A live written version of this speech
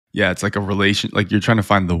Yeah, it's like a relation. Like you're trying to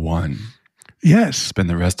find the one. Yes. Spend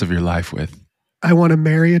the rest of your life with. I want to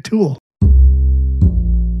marry a tool.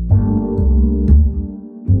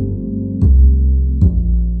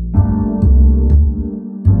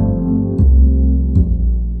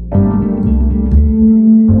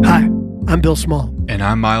 Hi, I'm Bill Small. And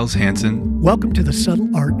I'm Miles Hansen. Welcome to The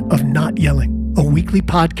Subtle Art of Not Yelling, a weekly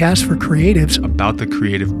podcast for creatives about the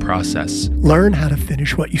creative process. Learn how to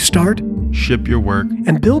finish what you start, ship your work,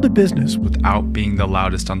 and build a business without being the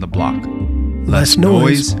loudest on the block. Less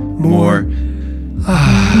noise, more.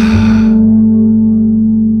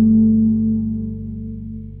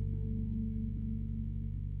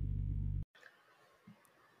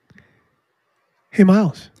 Hey,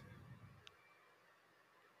 Miles.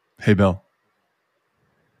 Hey, Bill.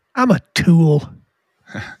 I'm a tool.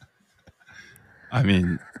 I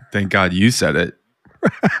mean, thank God you said it.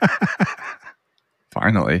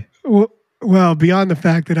 Finally. Well, beyond the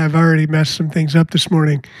fact that I've already messed some things up this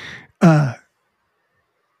morning, I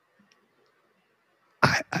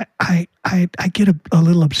get a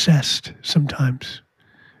little obsessed sometimes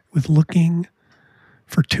with looking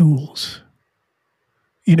for tools.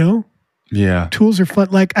 You know? Yeah. Tools are fun.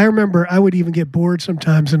 Like, I remember I would even get bored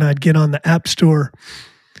sometimes and I'd get on the App Store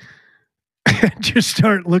and just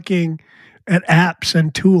start looking at apps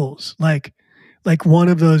and tools. Like one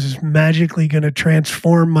of those is magically going to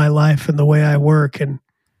transform my life and the way I work and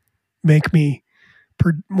make me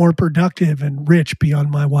more productive and rich beyond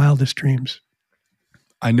my wildest dreams.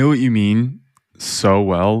 I know what you mean so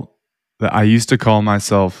well that I used to call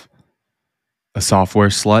myself a software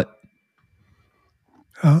slut.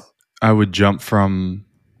 Oh. I would jump from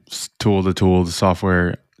tool to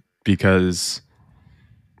software because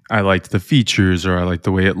I liked the features, or I liked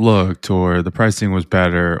the way it looked, or the pricing was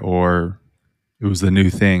better, or it was the new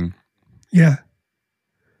thing. Yeah.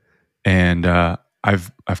 And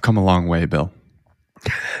I've come a long way, Bill.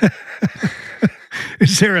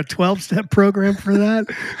 Is there a 12-step program for that?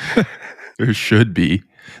 There should be.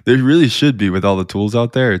 There really should be with all the tools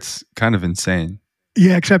out there. It's kind of insane.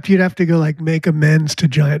 Yeah, except you'd have to go like make amends to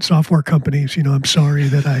giant software companies. You know, I'm sorry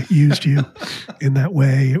that I used you in that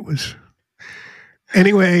way. It was...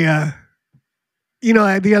 Anyway,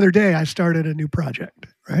 the other day I started a new project,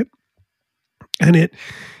 right? And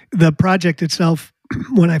the project itself,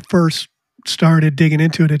 when I first started digging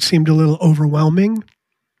into it, it seemed a little overwhelming.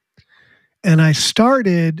 And I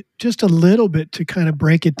started just a little bit to kind of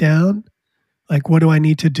break it down. Like, what do I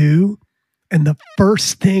need to do? And the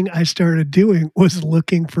first thing I started doing was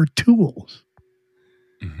looking for tools.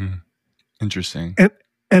 Mm-hmm. Interesting.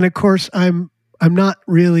 And of course, I'm not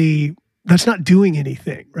really, that's not doing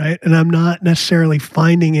anything, right? And I'm not necessarily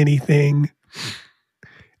finding anything.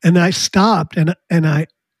 And I stopped and I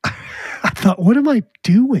thought, what am I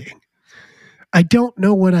doing? I don't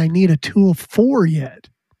know what I need a tool for yet.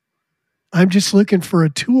 I'm just looking for a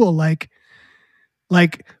tool. Like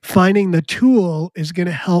finding the tool is going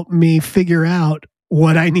to help me figure out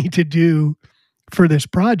what I need to do for this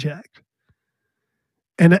project.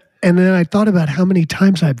 And then I thought about how many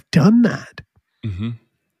times I've done that. Mm-hmm.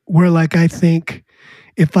 Where like I think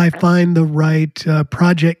if I find the right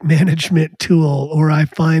project management tool, or I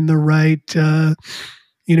find the right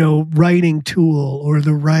writing tool, or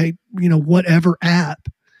the right whatever app,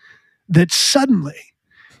 that suddenly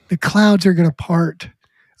the clouds are going to part.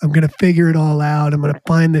 I'm going to figure it all out. I'm going to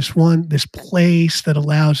find this place that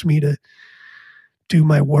allows me to do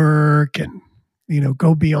my work and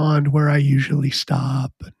go beyond where I usually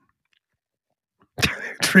stop.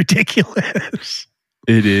 It's ridiculous.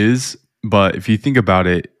 It is, but if you think about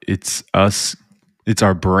it, it's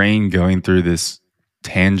our brain going through this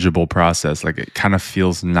tangible process. Like, it kind of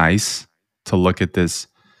feels nice to look at this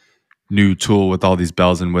new tool with all these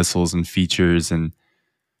bells and whistles and features, and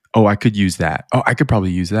oh, I could use that. Oh, I could probably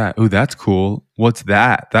use that. Oh, that's cool. What's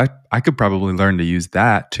that? That I could probably learn to use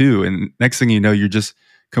that too. And next thing you know, you're just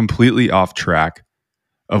completely off track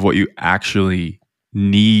of what you actually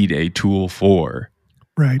need a tool for.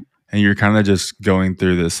 Right. And you're kind of just going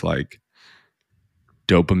through this like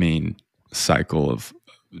dopamine cycle of,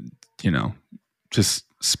 just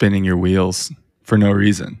spinning your wheels for no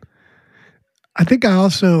reason. I think I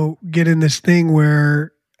also get in this thing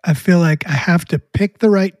where I feel like I have to pick the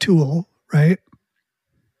right tool, right?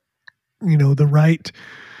 The right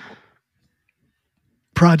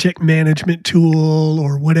project management tool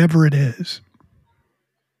or whatever it is.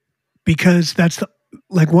 Because that's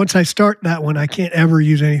once I start that one, I can't ever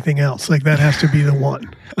use anything else. Like, that has to be the one,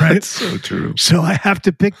 right? That's so true. So I have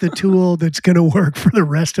to pick the tool that's going to work for the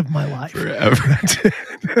rest of my life. Forever.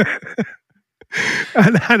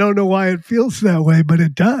 And I don't know why it feels that way, but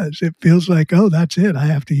it does. It feels like, oh, that's it. I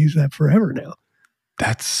have to use that forever now.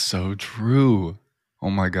 That's so true. Oh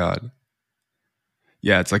my God.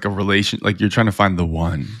 Yeah, it's like a relation, like you're trying to find the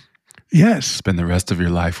one. Yes. Spend the rest of your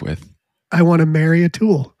life with. I want to marry a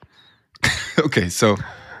tool. Okay, so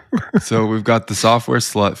we've got the software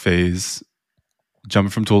slut phase, jumping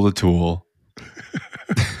from tool to tool.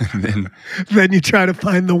 And then you try to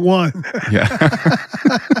find the one. Yeah.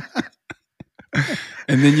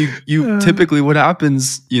 And then you typically what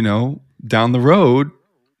happens, down the road,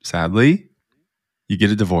 sadly, you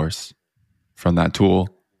get a divorce from that tool.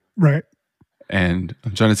 Right. And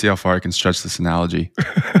I'm trying to see how far I can stretch this analogy.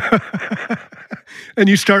 And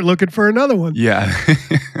you start looking for another one. Yeah.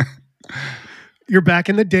 You're back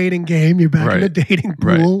in the dating game. You're back in the dating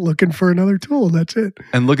pool looking for another tool. That's it.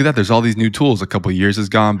 And look at that. There's all these new tools. A couple of years has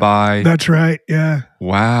gone by. That's right. Yeah.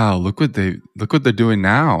 Wow. Look what they're doing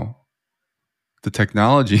now. The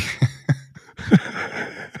technology.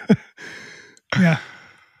 Yeah.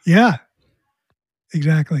 Yeah.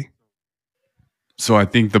 Exactly. So I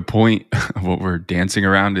think the point of what we're dancing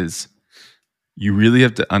around is you really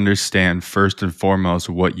have to understand first and foremost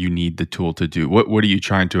what you need the tool to do. What are you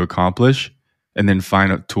trying to accomplish? And then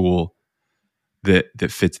find a tool that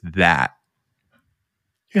fits that.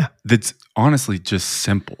 Yeah. That's honestly just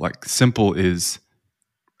simple. Like simple is,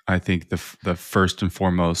 I think, the first and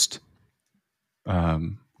foremost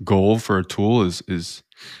goal for a tool is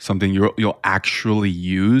something you'll actually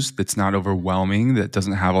use that's not overwhelming, that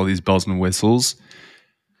doesn't have all these bells and whistles.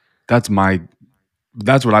 That's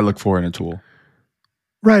what I look for in a tool.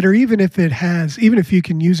 Right. Or even if you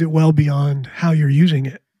can use it well beyond how you're using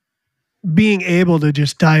it, being able to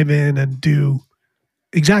just dive in and do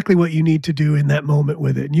exactly what you need to do in that moment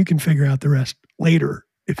with it. And you can figure out the rest later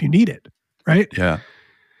if you need it. Right. Yeah.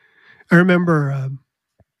 I remember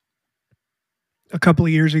a couple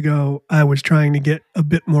of years ago, I was trying to get a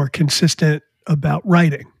bit more consistent about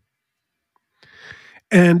writing.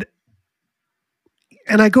 And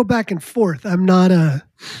I go back and forth.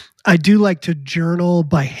 I do like to journal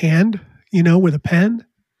by hand, with a pen.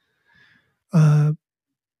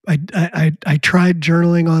 I tried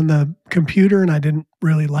journaling on the computer and I didn't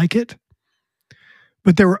really like it.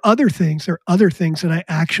 But there are other things that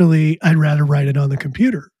I'd rather write it on the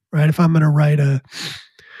computer, right? If I'm going to write an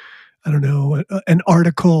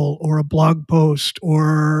article or a blog post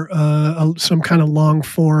or some kind of long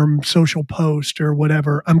form social post or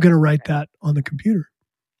whatever, I'm going to write that on the computer.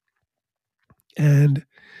 And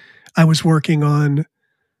I was working on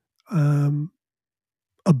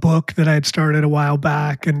a book that I had started a while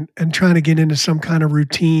back and trying to get into some kind of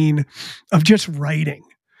routine of just writing.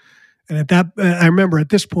 And I remember at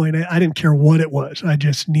this point, I didn't care what it was. I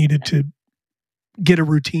just needed to get a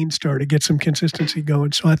routine started, get some consistency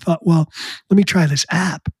going. So I thought, well, let me try this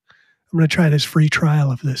app. I'm going to try this free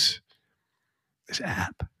trial of this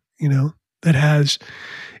app, that has,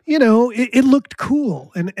 it looked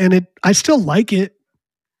cool and I still like it.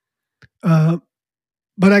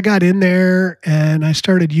 But I got in there and I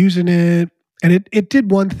started using it, and it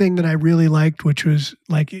did one thing that I really liked, which was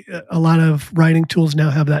like a lot of writing tools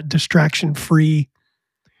now have that distraction-free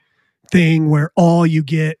thing where all you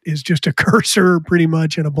get is just a cursor pretty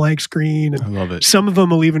much and a blank screen. And I love it. Some of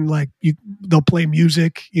them will even they'll play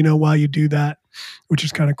music, while you do that, which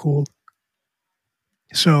is kind of cool.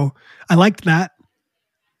 So I liked that.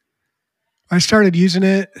 I started using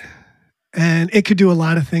it and it could do a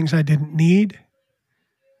lot of things I didn't need.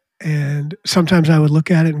 And sometimes I would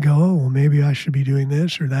look at it and go, oh, well, maybe I should be doing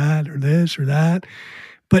this or that or this or that.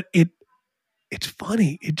 But it's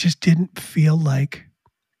funny. It just didn't feel like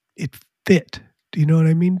it fit. Do you know what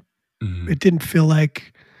I mean? Mm-hmm. It didn't feel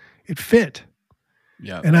like it fit.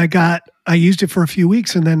 Yeah. And I used it for a few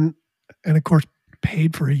weeks and of course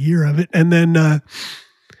paid for a year of it. And then, and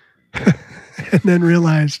then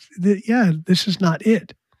realized that, yeah, this is not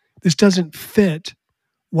it. This doesn't fit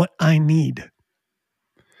what I need.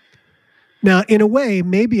 Now, in a way,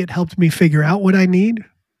 maybe it helped me figure out what I need.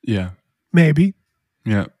 Yeah. Maybe.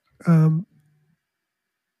 Yeah.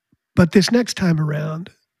 But this next time around,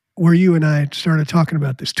 where you and I started talking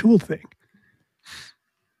about this tool thing,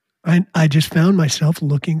 I just found myself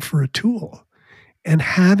looking for a tool and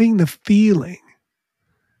having the feeling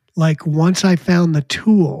like once I found the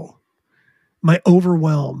tool, my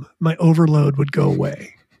overload would go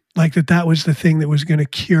away. Like that was the thing that was going to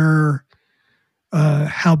cure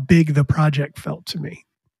how big the project felt to me.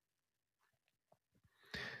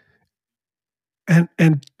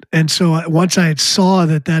 And so once I saw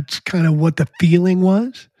that that's kind of what the feeling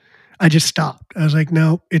was, I just stopped. I was like,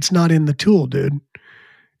 no, it's not in the tool, dude.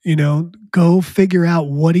 Go figure out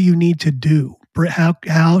what do you need to do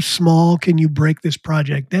How small can you break this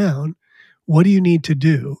project down? What do you need to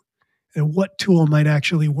do? And what tool might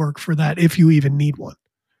actually work for that if you even need one?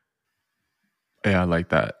 Yeah, I like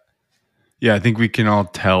that. Yeah, I think we can all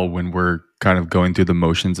tell when we're kind of going through the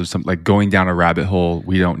motions of something, like going down a rabbit hole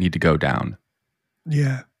we don't need to go down.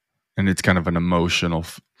 Yeah. And it's kind of an emotional,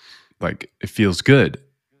 like it feels good.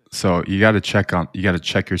 So you got to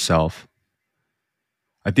check yourself.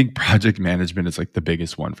 I think project management is like the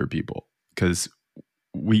biggest one for people because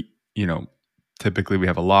we, typically we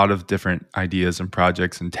have a lot of different ideas and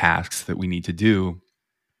projects and tasks that we need to do.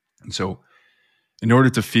 And so in order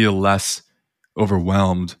to feel less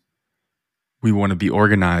overwhelmed, we want to be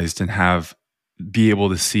organized and be able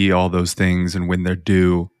to see all those things and when they're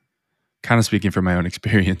due, kind of speaking from my own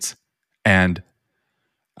experience. And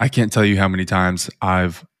I can't tell you how many times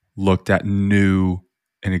I've looked at new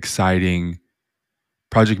and exciting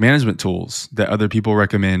project management tools that other people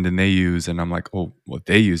recommend and they use. And I'm like, oh, well,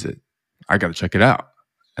 they use it, I got to check it out.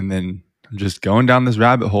 And then I'm just going down this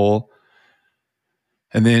rabbit hole.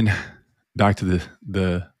 And then back to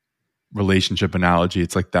the relationship analogy,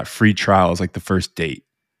 it's like that free trial is like the first date,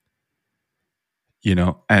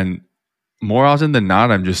 and more often than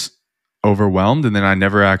not, I'm just overwhelmed and then I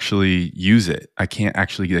never actually use it. I can't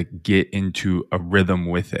actually get into a rhythm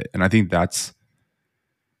with it. And I think that's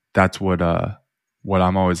what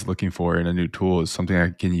I'm always looking for in a new tool is something I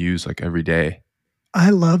can use like every day. I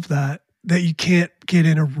love that you can't get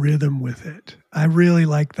in a rhythm with it. I really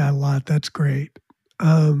like that a lot. That's great.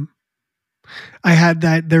 I had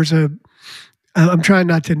that. I'm trying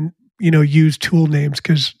not to, use tool names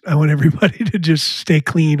because I want everybody to just stay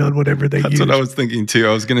clean on whatever they use. That's what I was thinking too.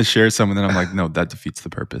 I was going to share some and then I'm like, no, that defeats the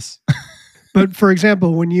purpose. But for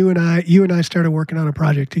example, when you and I started working on a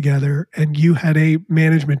project together and you had a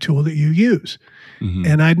management tool that you use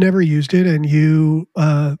and I'd never used it and you,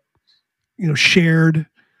 shared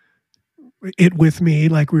it with me,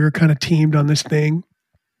 like we were kind of teamed on this thing.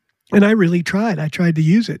 And I really tried. I tried to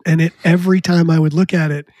use it. And every time I would look at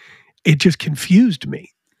it, it just confused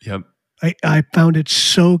me. Yep. I found it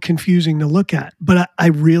so confusing to look at. But I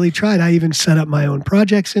really tried. I even set up my own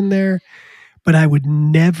projects in there. But I would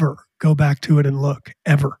never go back to it and look,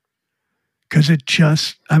 ever. Because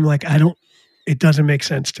I'm like, it doesn't make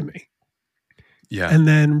sense to me. Yeah. And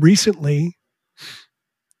then recently,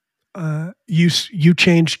 you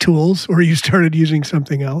changed tools or you started using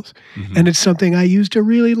something else. And it's something I used a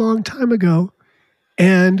really long time ago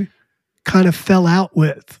and kind of fell out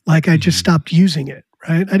with. Like I just stopped using it,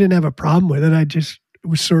 right? I didn't have a problem with it.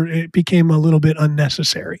 It became a little bit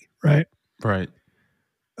unnecessary, right? Right.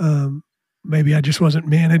 Maybe I just wasn't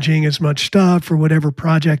managing as much stuff or whatever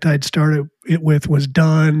project I'd started it with was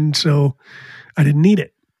done. So I didn't need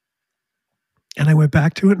it. And I went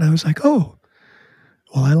back to it and I was like, oh,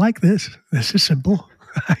 well, I like this. This is simple.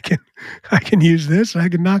 I can use this. I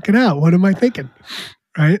can knock it out. What am I thinking?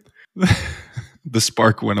 Right? The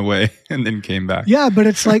spark went away and then came back. Yeah, but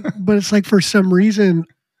it's like for some reason,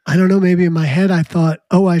 I don't know, maybe in my head I thought,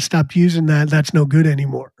 oh, I stopped using that. That's no good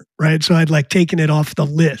anymore. Right? So I'd like taken it off the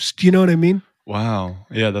list. You know what I mean? Wow.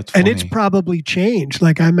 Yeah, that's funny. And it's probably changed.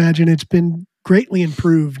 Like I imagine it's been greatly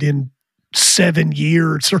improved in 7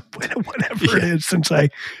 years or whatever it is since I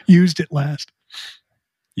used it last.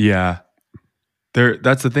 Yeah.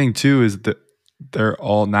 That's the thing too, is that they're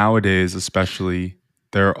all nowadays, especially,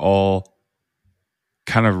 they're all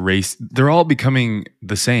kind of they're all becoming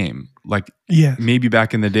the same. Like maybe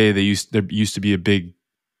back in the day, there used to be a big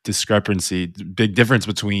discrepancy, big difference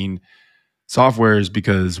between softwares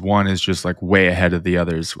because one is just like way ahead of the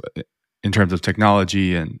others in terms of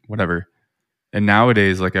technology and whatever. And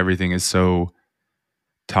nowadays, like everything is so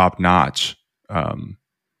top notch.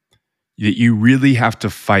 You really have to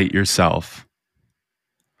fight yourself.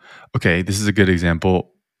 Okay, this is a good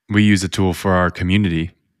example. We use a tool for our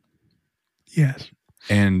community. Yes.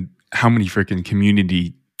 And how many freaking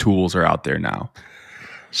community tools are out there now?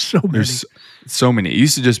 So many. There's so many. It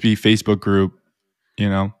used to just be Facebook group,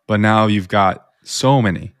 but now you've got so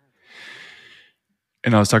many.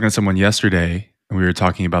 And I was talking to someone yesterday and we were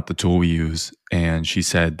talking about the tool we use. And she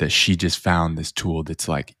said that she just found this tool that's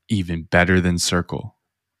like even better than Circle.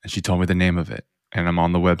 And she told me the name of it. And I'm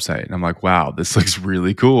on the website and I'm like, wow, this looks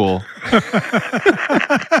really cool.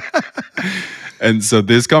 And so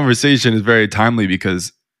this conversation is very timely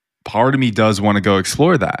because part of me does want to go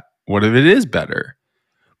explore that. What if it is better?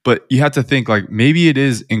 But you have to think like maybe it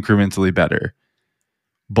is incrementally better.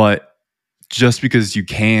 But just because you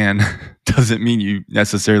can doesn't mean you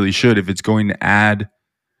necessarily should. If it's going to add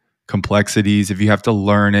complexities, if you have to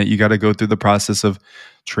learn it, you got to go through the process of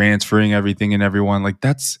transferring everything and everyone. Like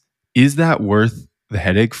is that worth the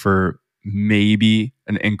headache for maybe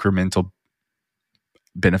an incremental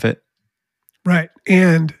benefit. Right.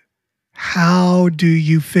 And how do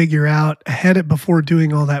you figure out before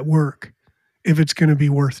doing all that work if it's going to be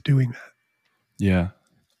worth doing that? Yeah.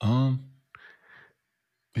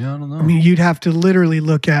 Yeah, I don't know. I mean, you'd have to literally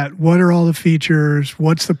look at what are all the features?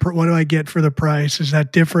 What do I get for the price? Is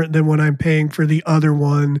that different than what I'm paying for the other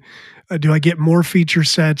one? Do I get more feature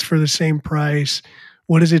sets for the same price?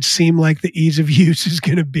 What does it seem like the ease of use is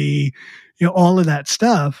going to be? All of that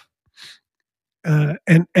stuff.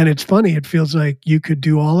 And it's funny. It feels like you could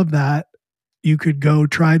do all of that. You could go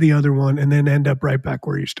try the other one and then end up right back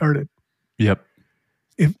where you started. Yep.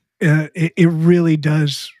 It really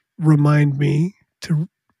does remind me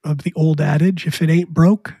of the old adage: if it ain't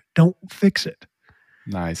broke, don't fix it.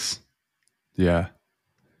 Nice. Yeah.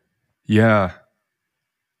 Yeah.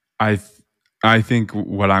 I think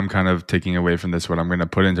what I'm kind of taking away from this, what I'm going to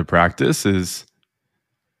put into practice is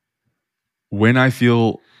when I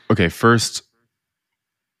feel, okay, first,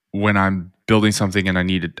 when I'm building something and I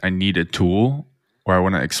need a tool, or I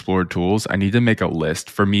want to explore tools, I need to make a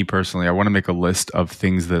list. For me personally, I want to make a list of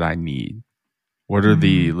things that I need. What are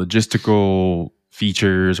the logistical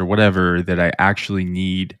features or whatever that I actually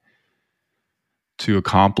need to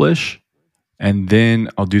accomplish? And then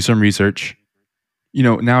I'll do some research.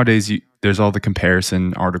 Nowadays there's all the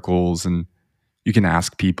comparison articles, and you can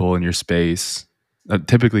ask people in your space. That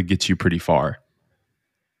typically gets you pretty far.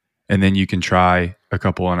 And then you can try a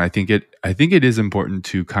couple. And I think it is important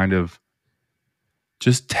to kind of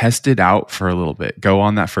just test it out for a little bit. Go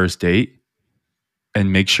on that first date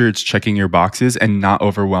and make sure it's checking your boxes and not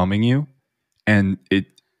overwhelming you. And it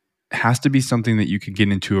has to be something that you can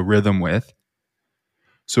get into a rhythm with.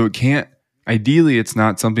 So ideally, it's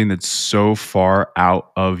not something that's so far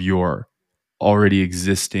out of your already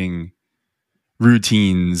existing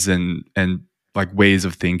routines and like ways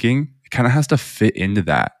of thinking. It kind of has to fit into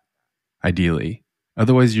that, ideally.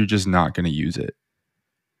 Otherwise, you're just not going to use it.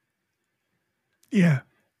 Yeah.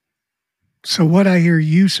 So what I hear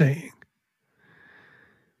you saying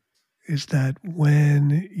is that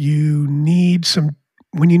when you need some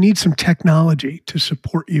technology to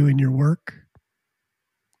support you in your work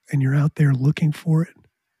and you're out there looking for it,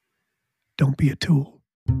 don't be a tool.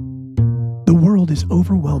 The world is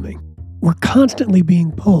overwhelming. We're constantly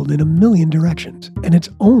being pulled in a million directions, and it's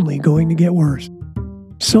only going to get worse.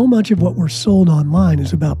 So much of what we're sold online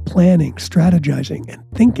is about planning, strategizing, and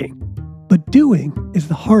thinking. But doing is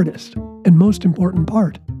the hardest and most important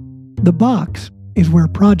part. The box is where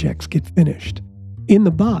projects get finished. In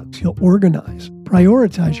the box, you'll organize,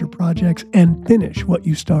 prioritize your projects, and finish what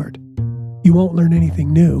you start. You won't learn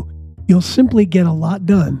anything new. You'll simply get a lot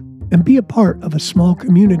done and be a part of a small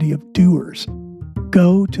community of doers.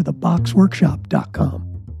 Go to theboxworkshop.com.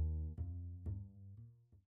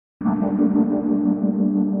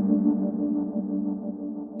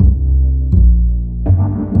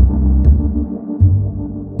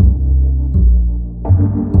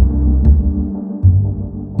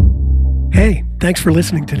 Hey, thanks for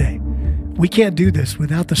listening today. We can't do this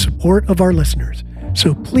without the support of our listeners,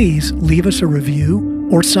 so please leave us a review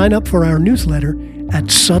or sign up for our newsletter at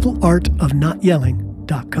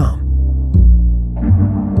subtleartofnotyelling.com.